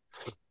mean?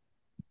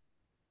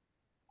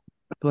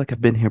 I feel like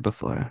I've been here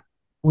before.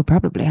 We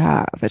probably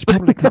have. It's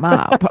probably come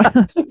up.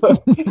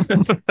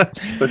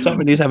 For some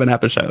of these haven't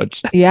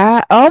episodes.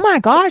 Yeah. Oh my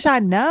gosh, I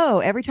know.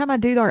 Every time I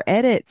do our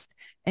edits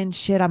and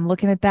shit, I'm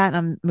looking at that and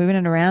I'm moving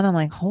it around. I'm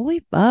like,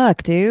 holy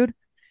fuck, dude.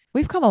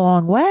 We've come a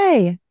long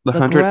way. The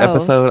The 100th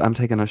growth. episode, I'm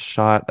taking a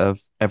shot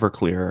of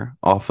Everclear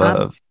off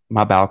I'm of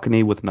my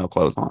balcony with no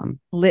clothes on.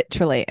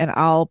 literally, and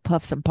I'll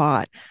puff some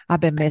pot. I've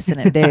been missing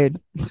it, dude.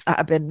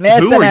 I've been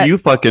Who missing are it, you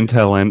fucking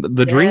telling?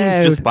 The dreams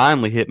just dude.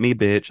 finally hit me,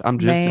 bitch. I'm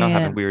just now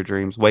having Man. weird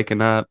dreams,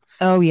 waking up.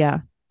 Oh yeah.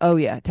 Oh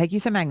yeah. Take you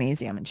some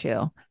magnesium and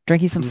chill.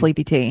 Drink you some Mm,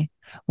 sleepy tea.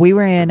 We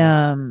were in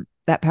girl.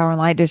 that Power and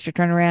Light district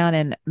turnaround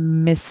and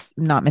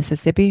not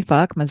Mississippi,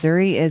 fuck,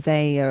 Missouri is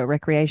a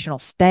recreational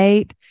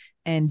state.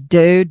 And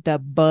dude, the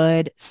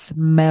bud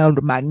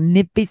smelled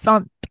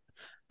magnificent.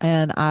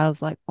 And I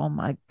was like, oh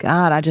my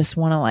God, I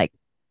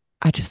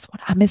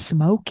miss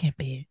smoking,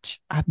 bitch.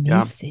 I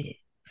Yeah. miss it.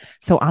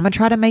 So I'm gonna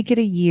try to make it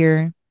a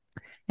year.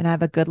 And I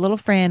have a good little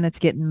friend that's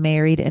getting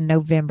married in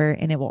November,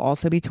 and it will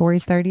also be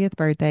Tori's 30th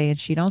birthday, and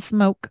she don't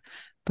smoke.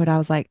 But I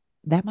was like,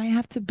 that might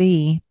have to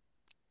be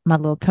my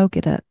little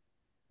token to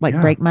like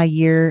Yeah. break my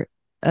year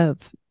of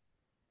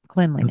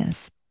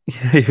cleanliness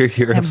Yeah, your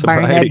year of and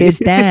burn that sobriety.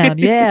 bitch down.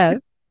 Yeah.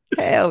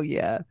 Hell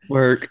yeah.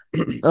 Work.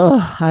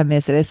 Oh, I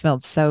miss it. It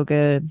smelled so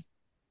good.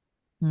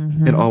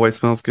 It Hmm. always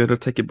smells good. It'll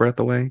take your breath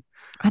away.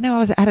 I know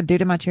I had a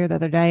dude in my chair the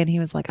other day and he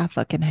was like, I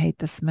fucking hate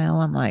the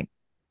smell. I'm like,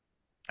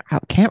 I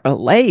can't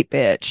relate,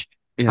 bitch.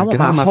 I Yeah, want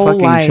get out my of my whole fucking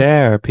life,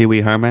 chair, Pee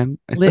Wee Herman.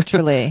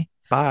 literally.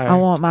 I Bye.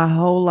 want my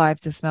whole life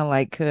to smell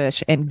like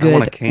Kush and I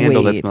want a good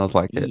candle that weed. smells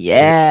like it,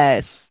 bitch.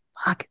 Yes.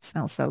 Fuck, it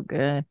smells so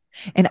good.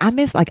 And I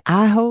miss, like,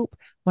 I hope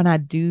when I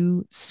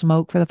do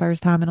smoke for the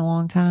first time in a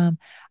long time,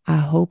 I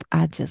hope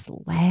I just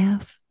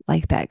laugh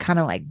like that kind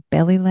of like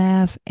belly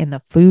laugh and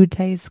the food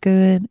tastes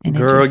good and it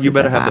Girl, just you is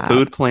a better have the vibe.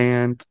 food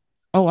planned,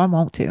 Oh, I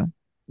want to.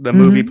 the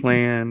movie Hmm.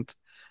 planned.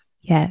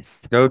 Yes.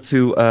 Go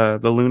to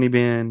the Looney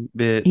Bin,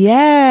 bitch.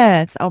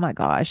 Yes. Oh my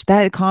gosh.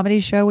 That comedy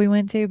show we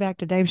went to back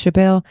to Dave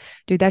Chappelle.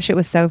 Dude, that shit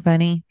was so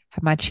funny.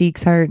 Had my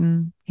cheeks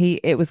hurting.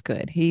 It was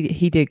good.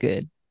 He did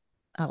good.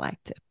 I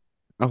liked it.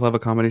 I love a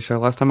comedy show.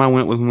 Last time I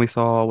went was when we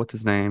saw what's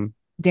his name?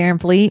 Darren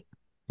Fleet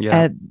Yeah,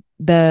 at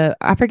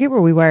I forget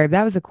where we were.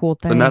 That was a cool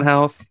the Nut thing,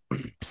 House,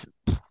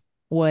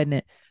 wasn't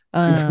it?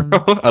 Um,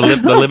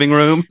 the living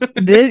room.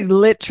 this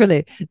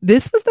literally,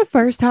 this was the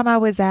first time I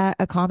was at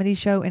a comedy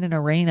show in an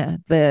arena.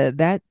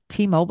 That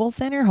T-Mobile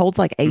Center holds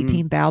like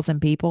Mm,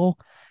 18,000 people,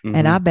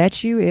 and I hmm.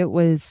 bet you it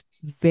was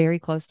very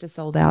close to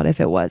sold out if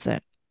it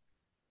wasn't.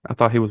 I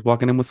thought he was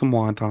walking in with some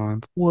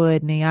wontons.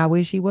 Wouldn't he? I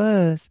wish he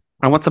was.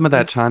 I want some of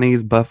that He,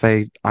 Chinese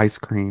buffet ice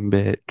cream,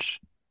 bitch.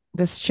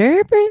 the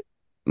sherbet?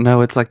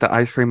 No, it's like the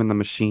ice cream in the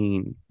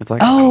machine. It's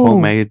like Oh,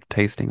 homemade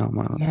tasting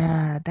almost.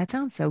 yeah, that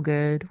sounds so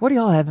good. What are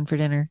y'all having for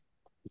dinner?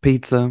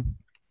 Pizza.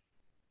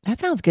 That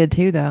sounds good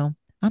too, though.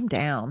 I'm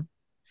down.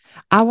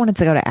 I wanted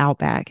to go to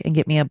Outback and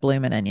get me a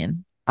bloomin'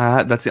 onion.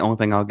 That's the only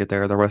thing I'll get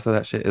there. The rest of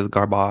that shit is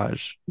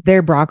garbage.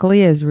 Their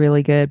broccoli is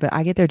really good, but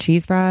I get their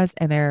cheese fries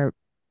and their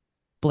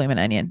bloomin'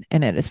 onion,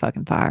 and it is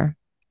fucking fire.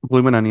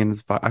 Bloomin' onion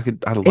is fine.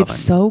 I love It's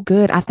onion. so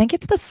good. I think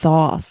it's the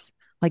sauce.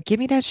 Like, give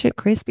me that shit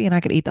crispy and I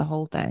could eat the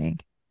whole thing.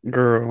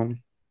 Girl.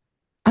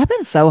 I've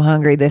been so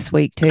hungry this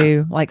week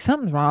too. Like,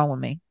 something's wrong with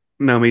me.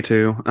 No, me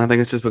too. I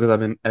think it's just because I've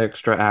been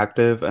extra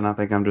active and I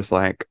think I'm just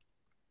like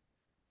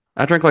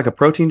I drank like a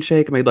protein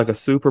shake, made like a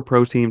super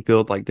protein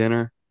filled like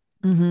dinner.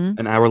 Hmm.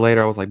 An hour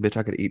later I was like, bitch,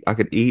 I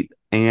could eat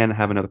and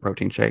have another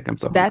protein shake. I'm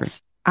so hungry.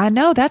 I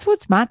know that's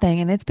what's my thing.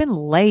 And it's been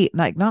late,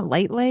 like not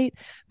late,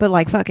 but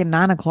like fucking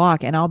 9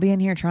 o'clock. And I'll be in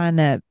here trying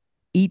to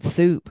eat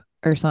soup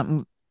or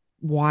something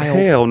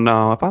wild. Hell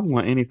no. If I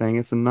want anything,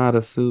 it's not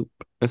a soup.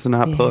 It's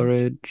not Bitch.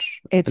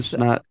 porridge. It's It's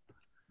not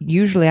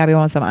usually I be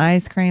on some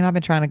ice cream. I've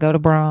been trying to go to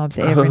Brahms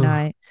every oh,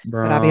 night,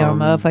 but I be on Brahms.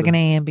 motherfucking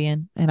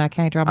Ambien and I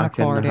can't drive I my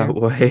car cannot there.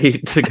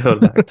 wait to go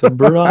back to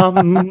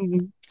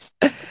Brahms.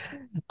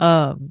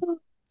 Um,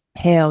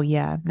 hell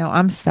yeah. No,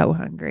 I'm so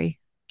hungry.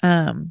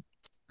 Um,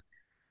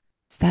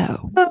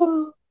 so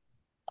Oh,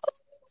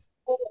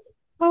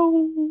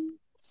 oh.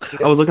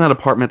 I was looking at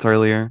apartments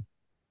earlier.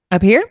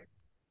 up here,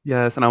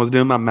 Yes, and I was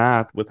doing my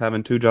math with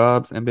having two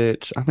jobs, and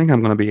bitch, I think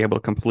I'm gonna be able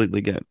to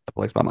completely get a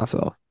place by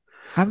myself.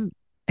 I'm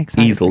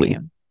excited for Easily.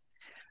 you.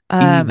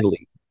 Um,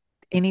 Easily.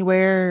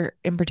 anywhere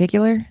in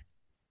particular?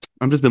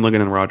 I've just been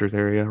looking in Rogers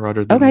area,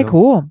 Rogers Okay, Bentonville.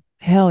 cool.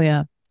 Hell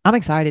yeah. I'm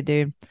excited,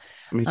 dude.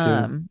 Me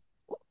too. Um,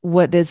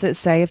 what does it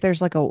say if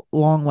there's like a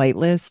long wait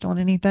list on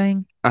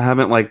anything? I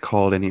haven't like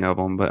called any of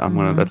them, but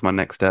Mm-hmm. that's my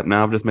next step.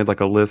 Now I've just made like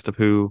a list of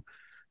who,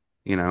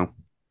 you know,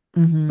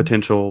 Mm-hmm.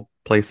 potential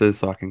places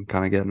so I can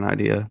kind of get an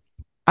idea.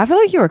 I feel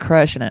like you were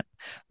crushing it.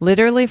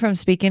 Literally from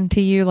speaking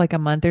to you like a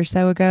month or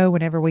so ago,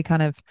 whenever we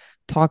kind of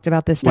talked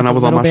about this When stuff I a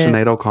was on little my bit,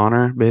 Sinead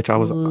O'Connor, bitch, I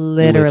was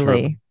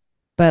literally literally.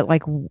 But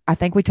like, I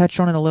think we touched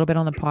on it a little bit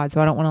on the pod,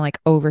 so I don't want to like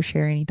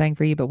overshare anything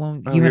for you. But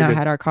when oh, you and you're I good.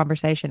 had our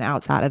conversation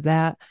outside of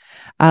that,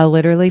 I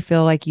literally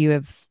feel like you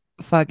have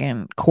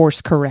fucking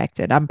course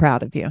corrected. I'm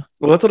proud of you.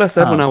 Well, that's what I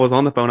said when I Um, was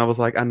on the phone. I was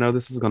like, I know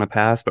this is gonna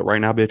pass, but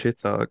right now, bitch, it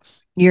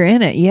sucks. you're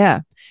in it,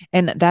 yeah.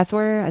 And that's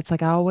where it's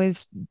like I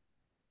always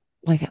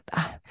like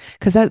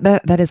because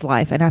that is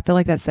life. And I feel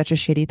like that's such a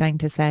shitty thing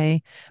to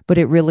say, but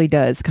it really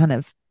does kind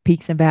of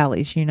peaks and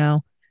valleys, you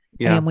know?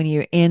 Yeah. And when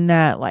you're in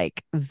that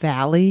like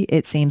valley,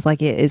 it seems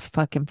like it is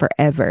fucking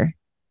forever.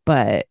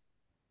 But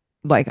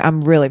like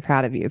I'm really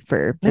proud of you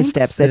for the Thanks,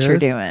 steps that you're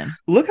sis. doing.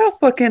 Look how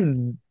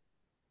fucking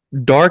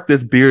dark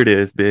this beard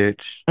is,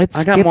 bitch. It's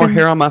I got more skipping.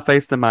 hair on my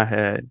face than my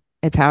head.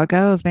 It's how it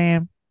goes,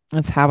 man.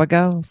 It's how it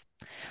goes.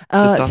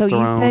 So you said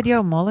Testosterone.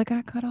 your mullet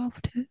got cut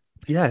off too?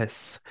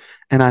 Yes.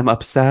 And I'm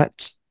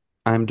upset.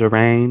 I'm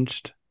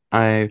deranged.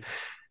 I'm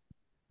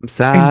And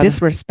sad.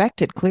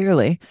 disrespected,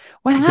 clearly.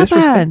 What Disrespected.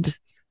 happened?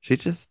 She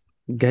just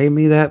gave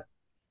me that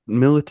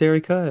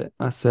military cut.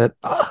 I said,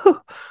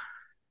 oh,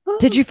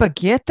 Did oh. you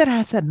forget that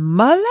I said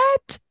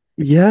mullet?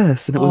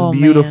 Yes, and it was Oh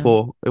man.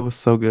 beautiful. It was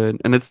so good.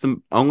 And it's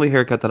the only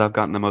haircut that I've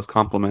gotten the most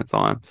compliments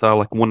on. So I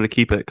like wanted to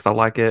keep it because I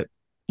like it.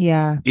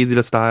 Yeah. Easy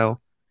to style.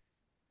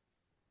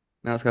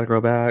 Now it's got to grow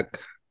back.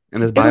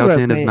 And this It'll grow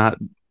biotin is not.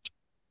 quick.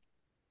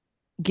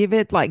 Give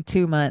it like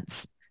 2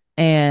 months.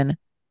 And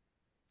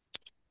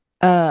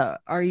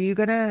are you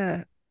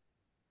gonna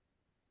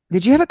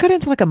did you have it cut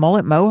into like a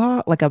mullet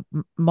mohawk? Like a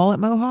mullet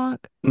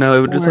mohawk? No,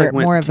 it would just like Or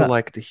more went of to a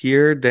like to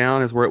here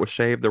down is where it was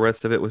shaved. The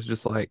rest of it was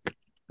just like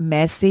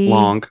messy?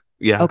 long.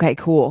 Yeah. Okay,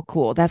 cool,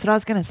 cool. That's what I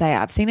was gonna say.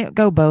 I've seen it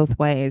go both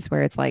ways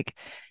where it's like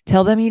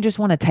tell them you just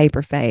want to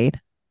taper fade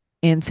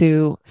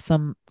into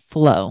some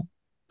flow.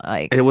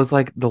 Like, It was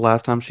like the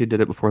last time she did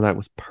it before that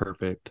was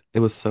perfect. It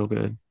was so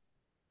good.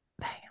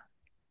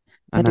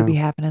 I that do be know.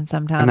 happening And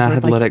sometimes I where it's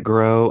had like, let it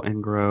grow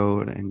and grow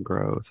and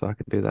grow so I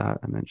could do that.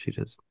 And then she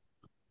just,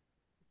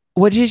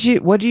 what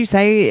did you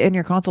say in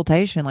your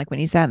consultation? Like when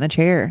you sat in the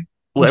chair?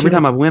 well, Was she every like,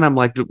 time I win, I'm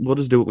like, we'll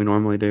just do what we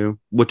normally do,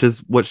 which is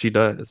what she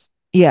does.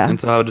 yeah. And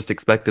so I just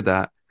expected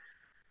that.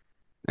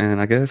 And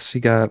I guess she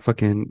got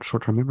fucking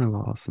short-term memory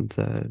loss and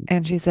said,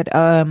 And she said,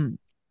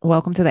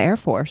 welcome to the Air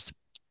Force.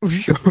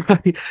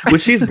 right.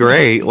 Which she's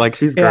great. Like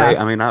she's Yeah. great.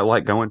 I mean, I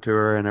like going to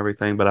her and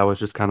everything, but I was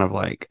just kind of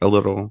like a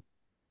little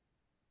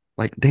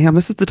like, damn,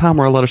 this is the time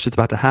where a lot of shit's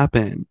about to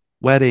happen.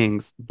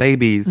 Weddings,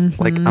 babies,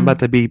 like I'm about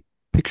Hmm. to be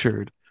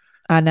pictured.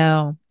 I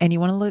know. And you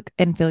want to look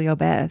and feel your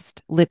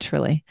best,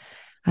 literally.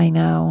 I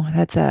know.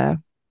 That's why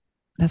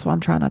I'm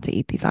trying not to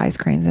eat these ice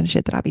creams and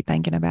shit that I be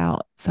thinking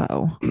about.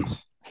 So,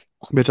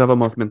 Bitch, I've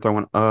almost been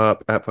throwing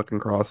up at fucking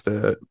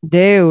CrossFit.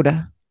 dude,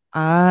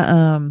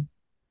 I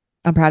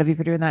I'm proud of you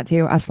for doing that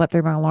too. I slept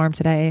through my alarm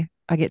today.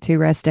 I get 2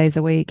 rest days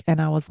a week, and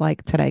I was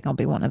like, today gonna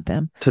be one of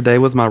them. Today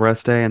was my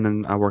rest day, and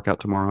then I work out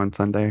tomorrow and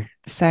Sunday.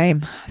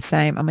 Same,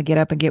 same. I'm gonna get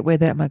up and get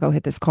with it. I'm gonna go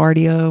hit this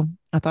cardio.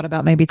 I thought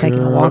about maybe taking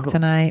a walk Girl.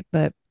 tonight,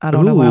 but I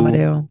don't know what I'm gonna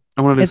Ooh, do.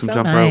 I want to do It's some so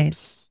jump nice.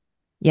 ropes.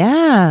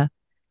 Yeah.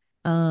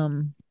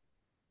 Um,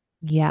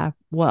 yeah.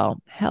 Well,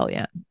 hell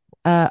yeah.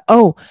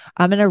 Oh,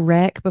 I'm gonna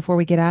wreck before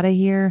we get out of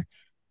here.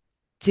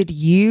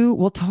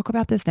 We'll talk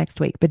about this next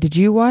week, but did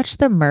you watch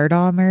the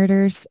Murdaugh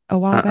murders a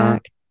while Uh-uh.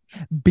 back?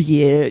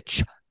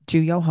 Bitch, do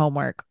your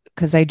homework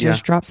because they Yeah.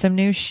 just dropped some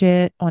new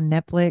shit on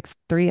Netflix.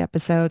 3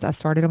 episodes. I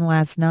started them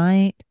last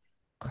night.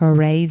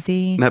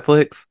 Crazy.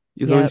 Netflix,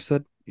 is that what you Yep.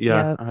 said?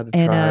 Yeah, Yep. I had to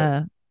And try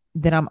it.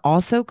 then I'm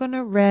also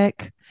gonna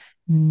wreck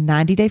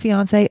 90 Day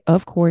Fiance.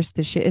 Of course,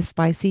 the shit is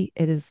spicy.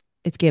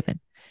 It's given.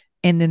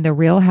 And then the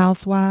Real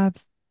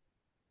Housewives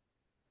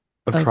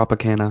Of of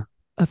Tropicana.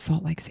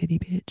 Salt Lake City,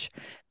 bitch.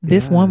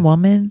 This one Yes.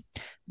 woman,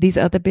 these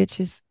other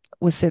bitches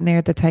was sitting there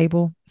at the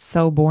table,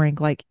 so boring,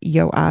 like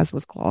your eyes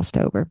was glossed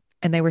over.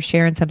 And they were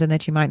sharing something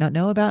that you might not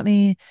know about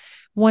me.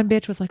 One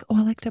bitch was like, oh,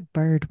 I like to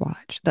bird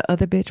watch. The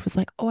other bitch was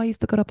like, oh, I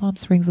used to go to Palm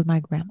Springs with my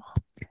grandma.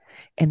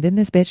 And then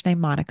this bitch named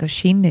Monica,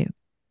 she knew.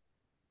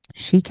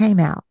 She came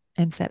out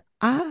and said,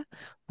 I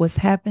was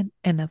having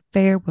an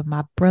affair with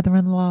my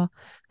brother-in-law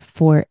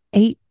for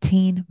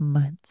 18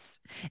 months.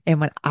 And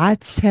when I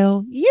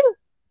tell you,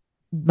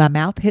 my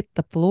mouth hit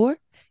the floor.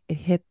 It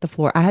hit the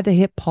floor. I had to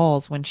hit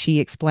pause when she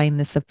explained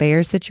this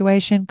affair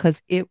situation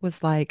because it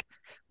was like,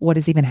 what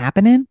is even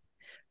happening?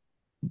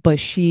 But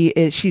she's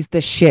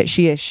the shit.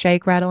 She is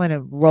shake, rattling,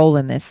 and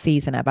rolling this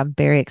season up. I'm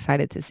very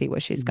excited to see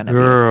what she's going to be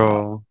about.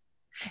 Girl.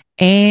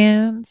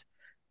 And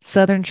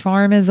Southern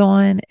Charm is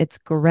on. It's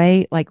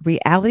great. Like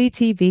reality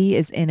TV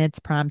is in its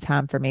prime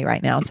time for me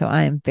right now. So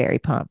I am very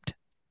pumped.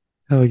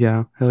 Hell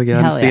yeah. Hell yeah.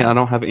 And Hell see, yeah. I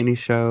don't have any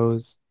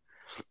shows.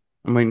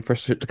 I'm waiting for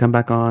shit to come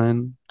back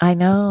on. I It's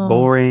know.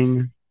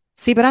 boring.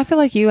 See, but I feel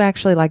like you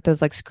actually like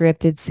those like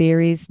scripted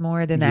series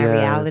more than that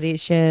reality Yes.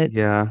 shit.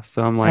 Yeah.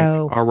 So I'm like,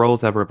 So our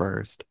roles have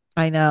reversed.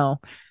 I know.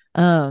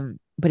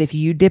 But if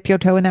you dip your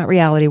toe in that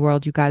reality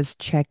world, you guys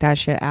check that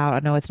shit out. I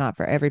know it's not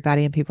for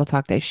everybody and people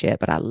talk their shit,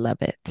 but I love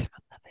it. I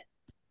love it.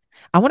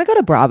 I want to go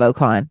to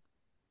BravoCon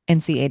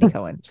and see Andy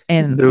Cohen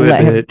and Do it,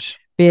 let him, bitch.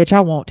 bitch,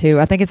 I want to.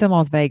 I think it's in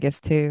Las Vegas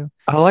too.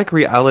 I like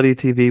reality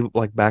TV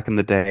like back in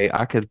the day.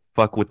 I could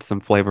fuck with some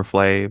Flavor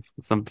Flav,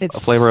 some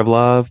Flavor It's of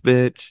Love,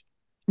 bitch.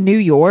 New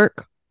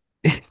York,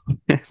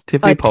 Yes,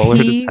 Tiffany a Pollard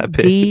is that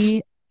bitch.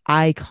 TV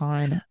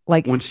icon.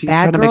 Like When she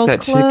tried Bad to make Girls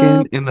that chicken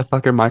Club. in the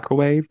fucking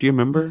microwave, do you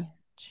remember?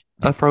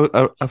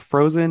 Bitch. A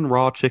frozen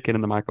raw chicken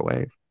in the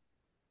microwave.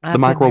 The I've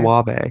been there.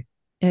 microwave.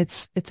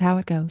 It's how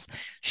it goes.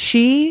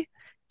 She,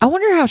 I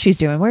wonder how she's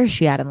doing. Where is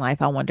she at in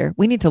life? I wonder.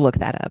 We need to look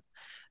that up.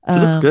 She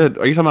looks Um, good.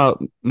 Are you talking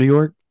about New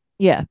York?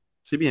 yeah,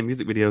 She be in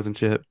music videos and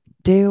shit.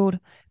 dude,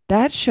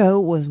 that show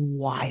was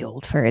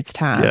wild for its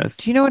time. Do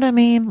Yes. you know what I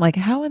mean? Like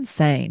how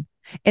insane.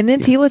 And then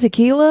Yeah. Tila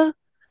Tequila,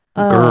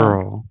 uh,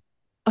 Girl.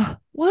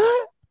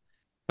 what?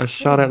 A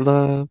shot at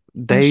love. A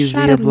shot Daisy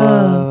at of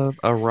love. love.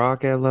 A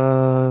rock at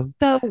love.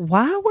 So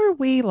why were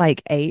we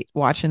like 8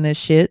 watching this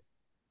shit?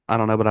 I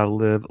don't know, but I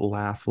live,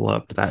 laugh,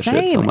 loved that shit so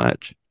Same.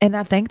 much. And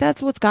I think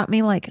that's what's got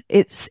me like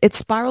it's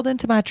spiraled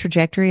into my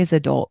trajectory as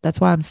adult.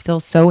 That's why I'm still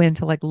so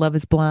into like Love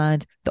is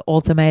Blind, The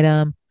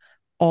Ultimatum,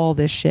 all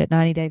this shit,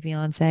 90 Day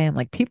Fiance. I'm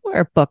like, people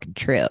are fucking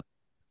trip.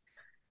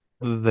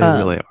 They Um,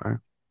 really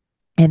are.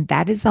 and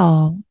that is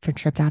all for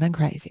Tripped Out and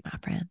Crazy, my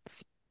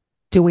friends.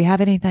 Do we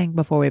have anything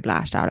before we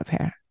blast out of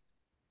here?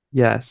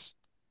 Yes.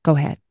 Go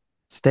ahead.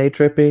 Stay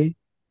trippy,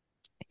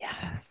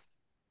 Yes.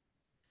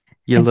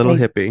 you And little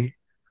stay hippie.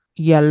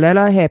 you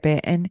little hippie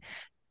and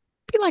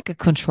be like a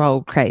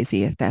controlled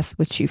crazy if that's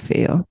what you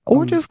feel.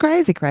 Or Um, just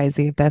crazy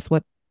crazy if that's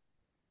what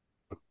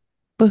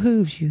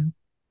behooves you.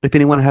 if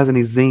anyone has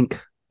any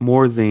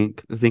more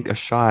zinc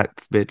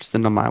shots, bitch,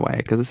 send them my way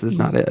because this is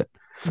not it.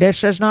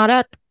 This is not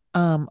it.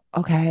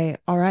 Okay.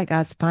 All right,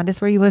 guys. Find us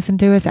where you listen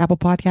to us, Apple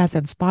Podcasts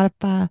and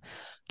Spotify.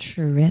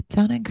 Tripped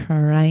on and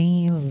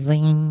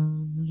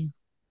crazy.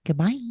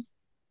 Goodbye.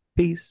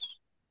 Peace.